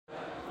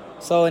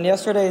So in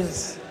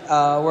yesterday's,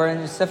 we're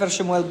in Sefer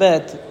Shemuel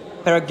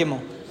Bet, Perek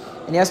Gimel.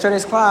 In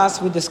yesterday's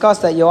class, we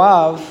discussed that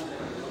Yoav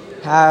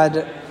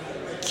had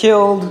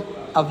killed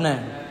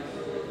Avner.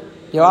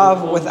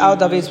 Yoav, without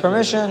David's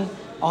permission,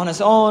 on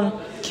his own,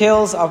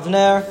 kills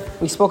Avner.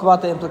 We spoke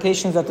about the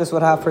implications that this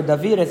would have for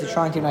David as he's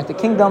trying to unite the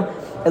kingdom.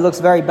 It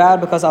looks very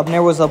bad because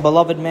Avner was a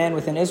beloved man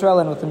within Israel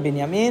and within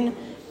Binyamin.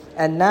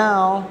 And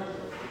now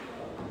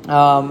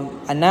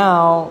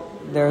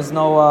there's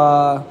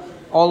no...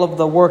 all of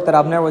the work that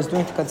Avner was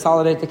doing to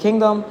consolidate the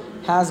kingdom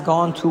has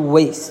gone to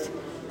waste.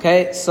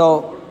 Okay,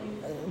 so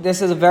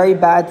this is a very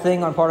bad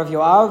thing on part of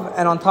Yoav.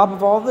 And on top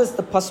of all of this,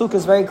 the pasuk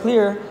is very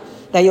clear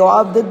that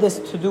Yoav did this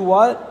to do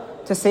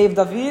what? To save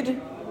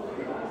David?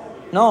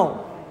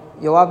 No.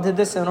 Yoav did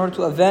this in order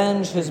to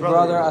avenge his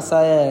brother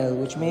Asael,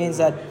 which means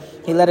that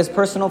he let his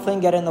personal thing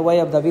get in the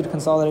way of David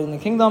consolidating the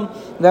kingdom.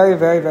 Very,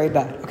 very, very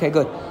bad. Okay,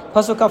 good.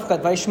 Pasuk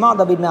Kafkat. Vayishma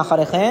David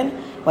me'acharechen,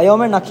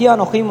 vayomer naki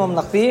anochi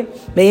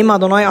mamlachti, be'im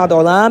Adonai ad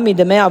olam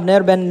midemei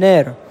Avner ben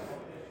Ner.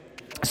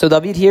 So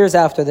David hears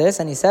after this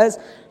and he says,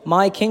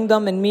 my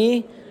kingdom and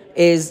me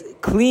is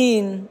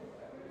clean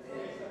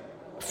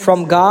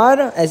from God,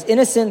 as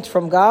innocent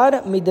from God,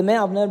 midemei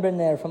Avner ben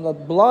Ner, from the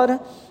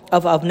blood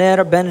of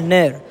Avner ben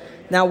Ner.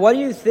 Now, what do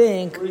you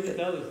think?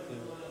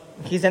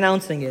 He's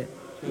announcing it.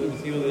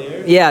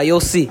 Yeah, you'll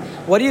see.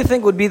 What do you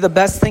think would be the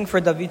best thing for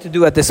David to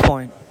do at this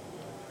point?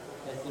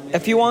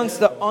 If he wants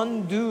to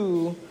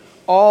undo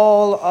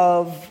all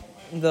of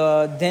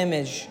the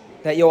damage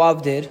that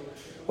Yoav did,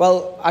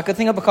 well, I could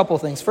think of a couple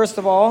of things. First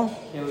of all,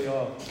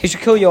 he should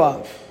kill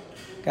Yoav.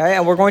 Okay,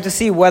 and we're going to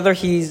see whether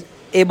he's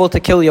able to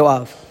kill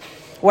Yoav.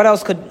 What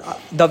else could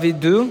David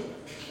do?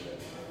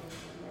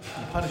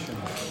 Punish him.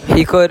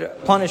 He could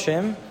punish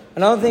him.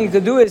 Another thing he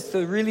could do is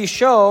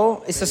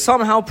to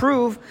somehow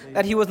prove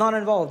that he was not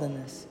involved in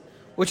this,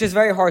 which is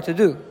very hard to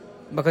do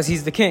because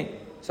he's the king.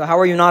 So how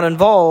are you not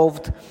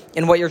involved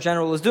in what your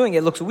general is doing?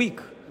 It looks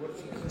weak. What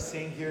he's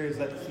saying here is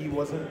that he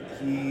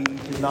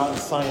did not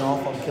sign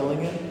off on killing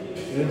him.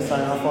 He didn't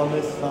sign off on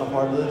this. It's not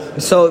part of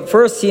this. So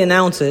first he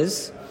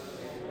announces,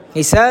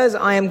 he says,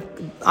 I'm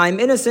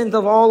innocent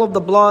of all of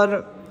the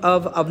blood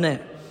of Avner.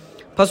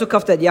 Pasuk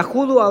Kaftet,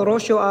 Yachulu al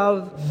Rosh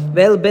Yoav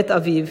ve'el bet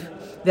Aviv.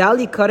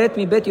 Ve'ali karet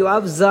mi bet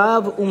Yoav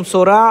zav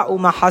umsora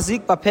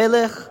umahazik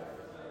bapelech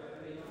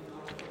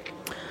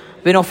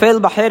v'nofel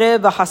b'cherev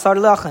v'chasar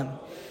lachem.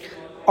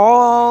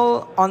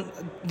 All on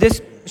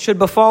this should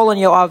befall on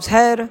Yoav's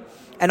head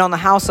and on the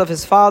house of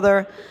his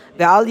father.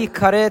 Ve'ali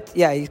karet,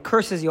 he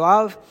curses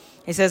Yoav.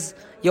 He says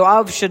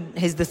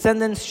his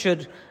descendants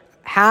should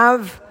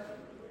have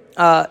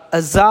a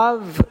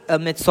zav, a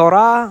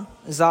mitzorah.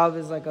 Zav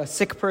is like a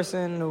sick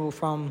person who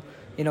from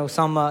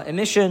some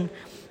emission.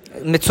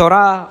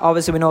 Mitzorah,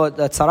 obviously we know what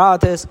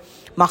tzarat is.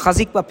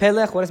 Machazik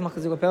bapelech, what is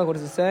machazik bapelech? What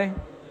does it say?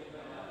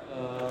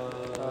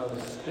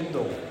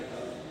 Spindle.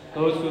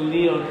 Those who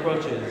lean on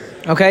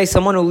crutches. Okay,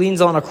 someone who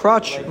leans on a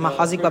crutch.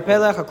 Machazik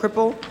bapelech, a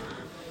cripple.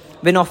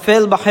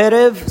 V'nofel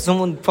b'cherev,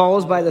 someone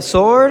falls by the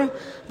sword.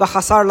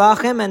 V'chasar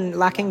lachem, and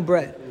lacking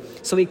bread.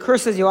 So he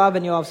curses Yoav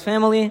and Yoav's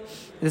family.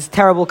 This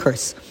terrible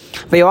curse.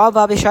 Now the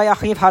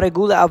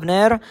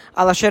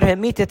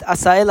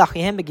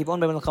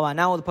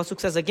pasuk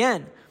says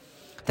again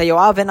that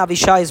Yoav and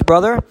Avishai's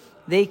brother,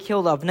 they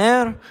killed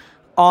Avner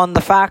on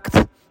the fact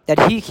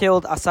that he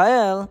killed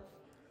Asael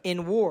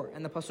in war.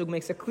 And the pasuk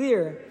makes it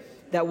clear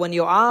that when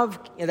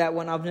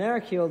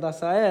Avner killed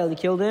Asael, he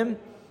killed him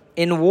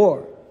in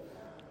war.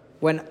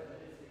 When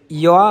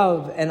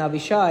Yoav and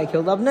Avishai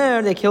killed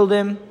Avner, they killed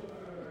him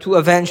to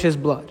avenge his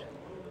blood.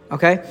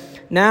 Okay?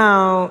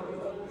 Now,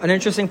 an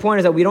interesting point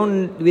is that we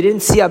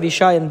didn't see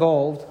Avishai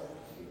involved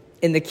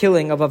in the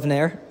killing of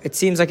Avner. It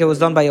seems like it was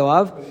done by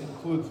Yoav.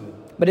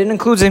 But it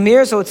includes him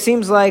here, so it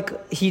seems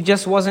like he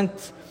just wasn't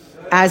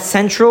as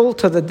central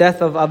to the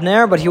death of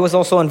Avner, but he was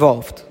also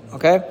involved.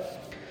 Okay?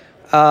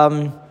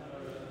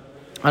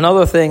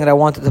 Another thing that I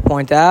wanted to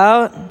point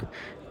out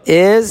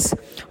is,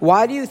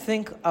 why do you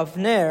think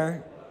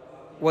Avner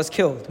was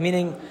killed?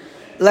 Meaning,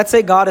 let's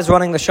say God is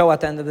running the show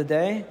at the end of the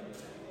day.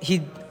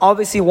 He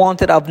obviously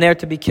wanted Avner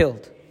to be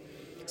killed.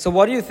 So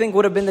what do you think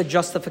would have been the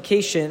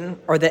justification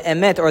or the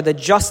emet or the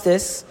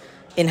justice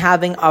in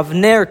having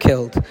Avner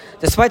killed?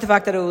 Despite the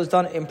fact that it was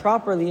done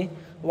improperly,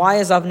 why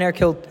is Avner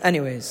killed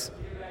anyways?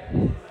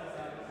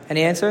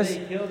 Any answers?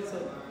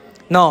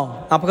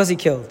 No, not because he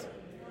killed.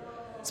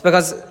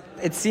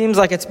 It seems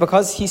like it's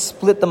because he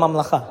split the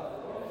mamlacha.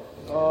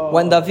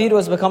 When David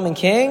was becoming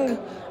king,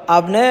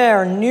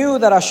 Avner knew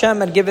that Hashem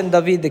had given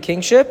David the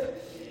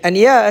kingship, and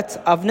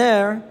yet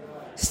Avner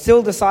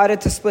still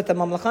decided to split the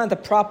mamlacha and to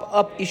prop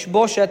up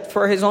Ishboshet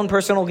for his own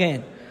personal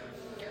gain.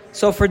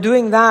 So for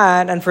doing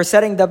that and for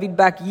setting David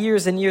back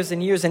years and years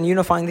and years and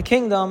unifying the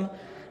kingdom,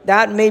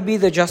 that may be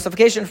the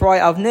justification for why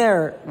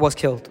Avner was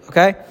killed.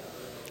 Okay?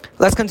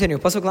 Let's continue.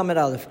 Pasuk Lamed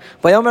Aleph.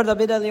 Vayomer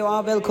David el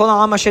Yoav el kol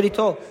ha'am asher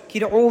ito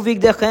kir'u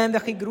vigdechem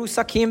v'chigru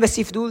sakim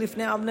v'sifdu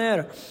lifnei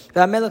Avner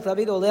v'amelech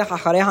David olech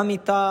acharei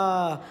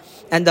hamita.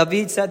 And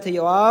David said to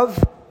Yoav,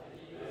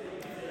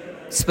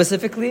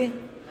 specifically,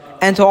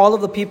 and to all of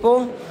the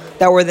people,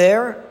 that were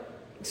there.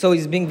 So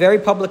he's being very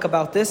public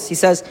about this. He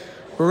says,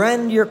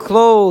 rend your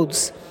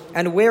clothes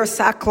and wear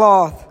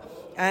sackcloth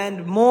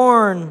and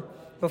mourn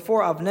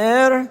before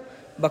Avner,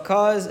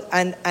 because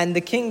and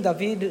the king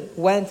David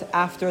went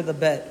after the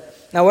bed.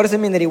 Now what does it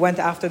mean that he went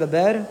after the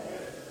bed?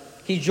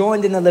 He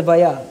joined in the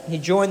levaya. He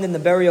joined in the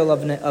burial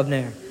of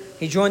Avner.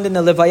 He joined in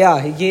the levaya.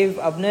 He gave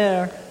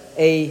Avner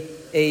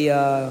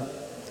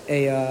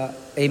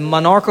a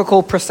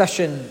monarchical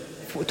procession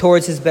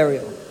towards his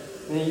burial.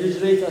 And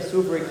usually it's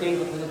asur for a king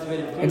to participate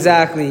in funerals.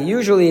 Exactly.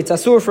 Usually it's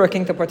asur for a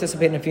king to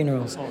participate in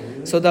funerals.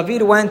 So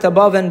David went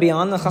above and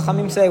beyond. The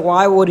Chachamim say,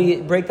 why would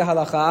he break the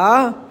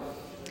halakha?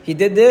 He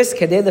did this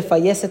in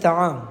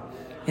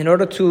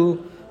order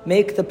to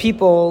make the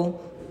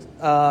people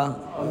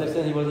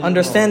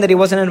understand that he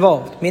wasn't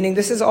involved. Meaning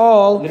this is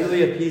all...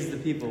 Literally appease the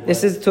people.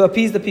 This is to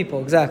appease the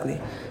people,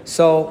 exactly.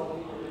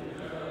 So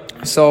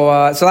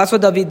that's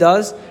what David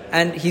does.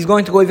 And he's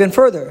going to go even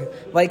further.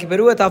 Like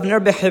Beruat Avner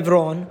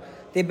beHevron.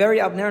 They bury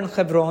Avner in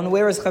Hebron.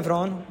 Where is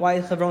Hebron? Why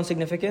is Hebron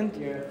significant?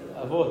 Your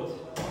avot.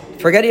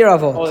 Forget your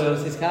avot. Oh, it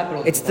was his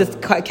capital. It's the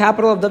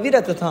capital of David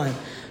at the time.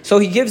 So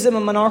he gives him a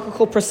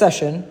monarchical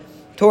procession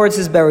towards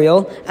his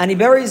burial, and he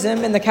buries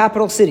him in the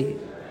capital city.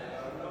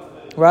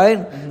 Right?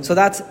 Mm-hmm. So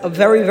that's a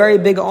very, very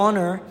big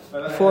honor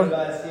for...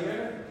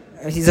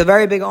 He's a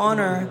very big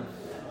honor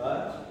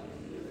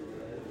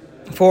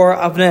for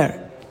Avner.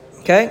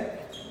 Okay?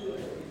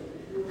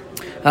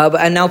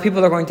 And now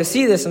people are going to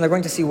see this, and they're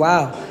going to see,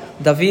 wow,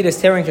 David is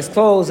tearing his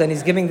clothes, and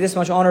he's giving this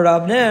much honor to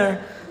Avner.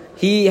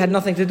 He had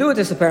nothing to do with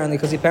this, apparently,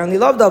 because he apparently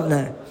loved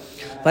Avner.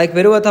 Like,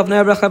 and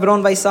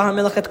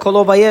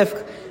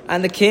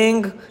the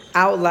king,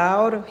 out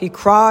loud, he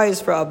cries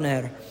for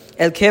Avner.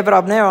 El kever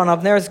Avner, on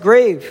Avner's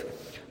grave.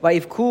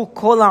 Vayivku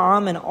kol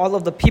ha'am, and all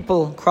of the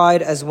people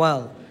cried as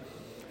well.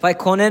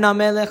 Vaykonen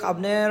HaMelech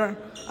Avner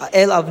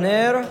El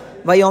Avner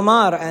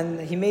Vayomar,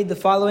 and he made the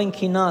following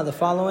kina, the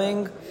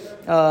following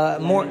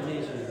more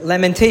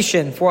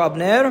lamentation for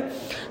Avner.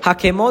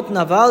 Hakemot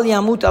naval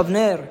yamut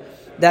Avner,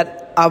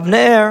 that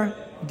Avner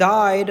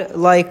died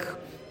like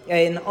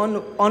an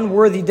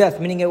unworthy death,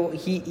 meaning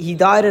he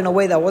died in a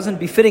way that wasn't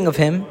befitting of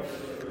him,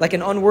 like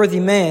an unworthy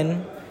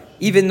man,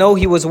 even though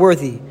he was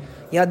worthy.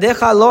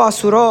 Yadecha lo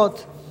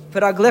asurot,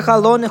 veraglecha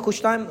lo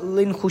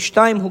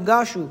linchushtaim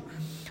hugashu.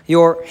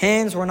 Your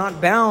hands were not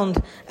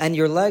bound and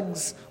your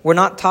legs were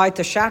not tied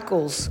to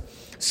shackles.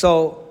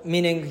 So,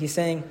 meaning he's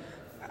saying,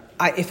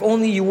 if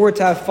only you were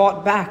to have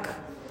fought back,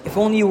 if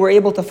only you were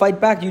able to fight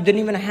back, you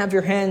didn't even have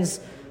your hands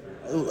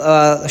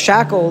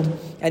shackled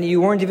and you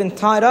weren't even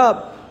tied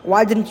up.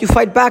 Why didn't you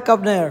fight back,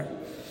 Avner?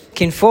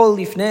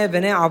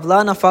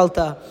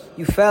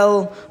 You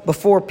fell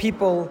before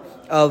people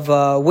of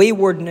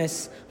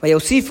waywardness.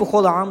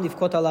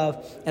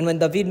 And when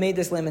David made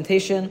this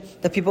lamentation,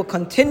 the people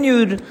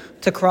continued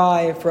to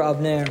cry for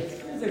Avner.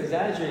 It's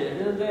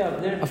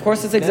exaggerated. Of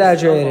course it's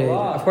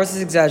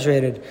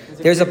exaggerated.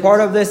 There's a part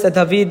of this that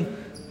David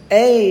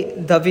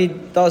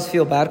does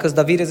feel bad, because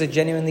David is a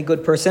genuinely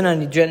good person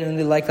and he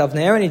genuinely liked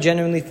Avner and he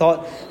genuinely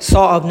saw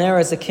Avner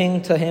as a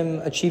king to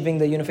him achieving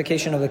the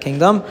unification of the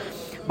kingdom.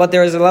 But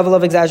there is a level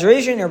of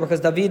exaggeration here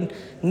because David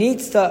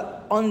needs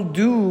to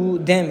undo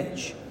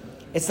damage.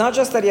 It's not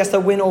just that he has to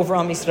win over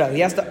Am Yisrael.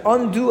 He has to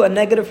undo a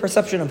negative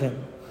perception of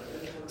him.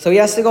 So he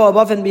has to go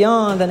above and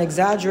beyond and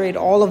exaggerate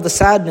all of the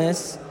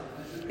sadness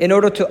in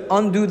order to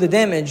undo the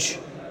damage.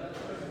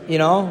 You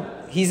know,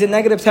 he's in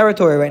negative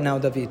territory right now,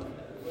 David.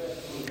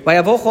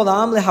 ויבוא כל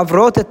העם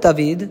להברות את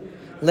דוד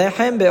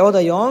לחם בעוד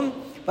היום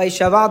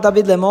וישבע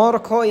דוד לאמור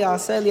כה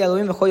יעשה לי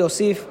אלוהים וכה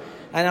יוסיף.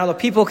 And now the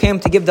people came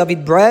to give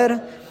David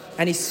bread,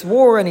 and he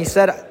swore and he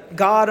said,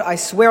 God, I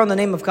swear on the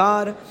name of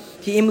God,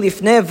 that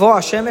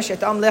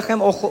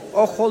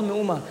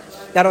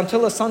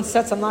until the sun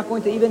sets, I'm not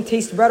going to even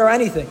taste bread or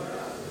anything.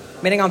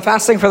 Meaning I'm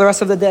fasting for the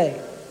rest of the day.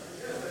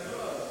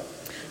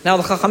 Now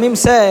the Chachamim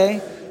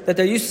say that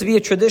there used to be a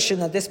tradition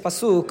that this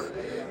pasuk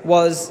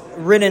was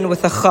written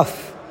with a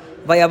chaf.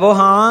 Vayavo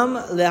ha'am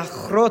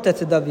le'achrot et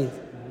David.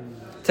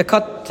 To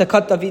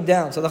cut David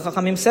down. So the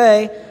Chachamim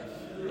say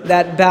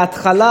that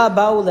ba'atchala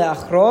ba'u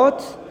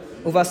le'achrot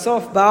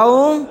uvasof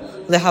ba'u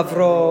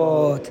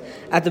lehavrot.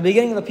 At the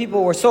beginning, the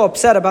people were so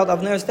upset about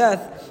Avner's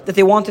death that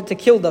they wanted to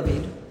kill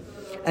David.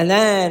 And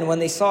then when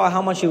they saw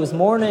how much he was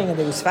mourning and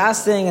that he was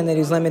fasting and that he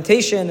was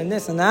lamentation and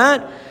this and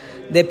that,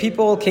 the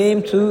people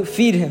came to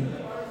feed him,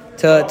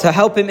 to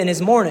help him in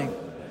his mourning.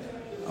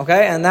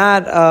 Okay, and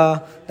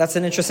that's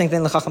an interesting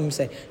thing the Chachamim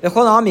say.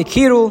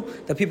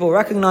 The people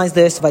recognize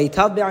this.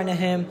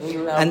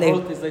 And they,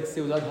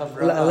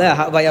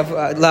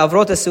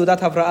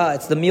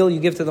 it's the meal you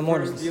give to the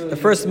mourners, the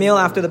first meal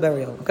after the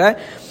burial. Okay,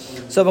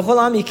 so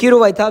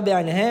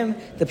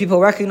the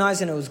people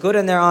recognized, and it was good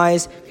in their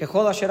eyes.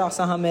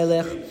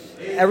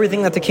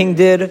 Everything that the king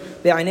did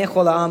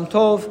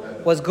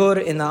was good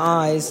in the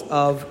eyes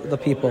of the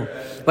people.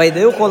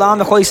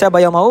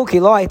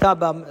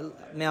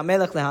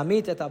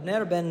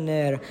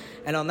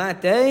 And on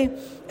that day,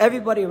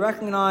 everybody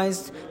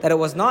recognized that it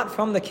was not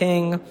from the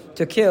king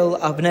to kill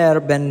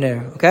Avner ben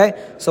Ner. Okay?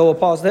 So we'll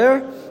pause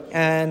there.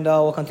 and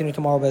we'll continue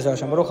tomorrow. Be'ezrat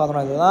Hashem. Baruch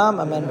Adonai L'olam.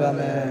 Amen.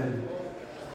 Amen.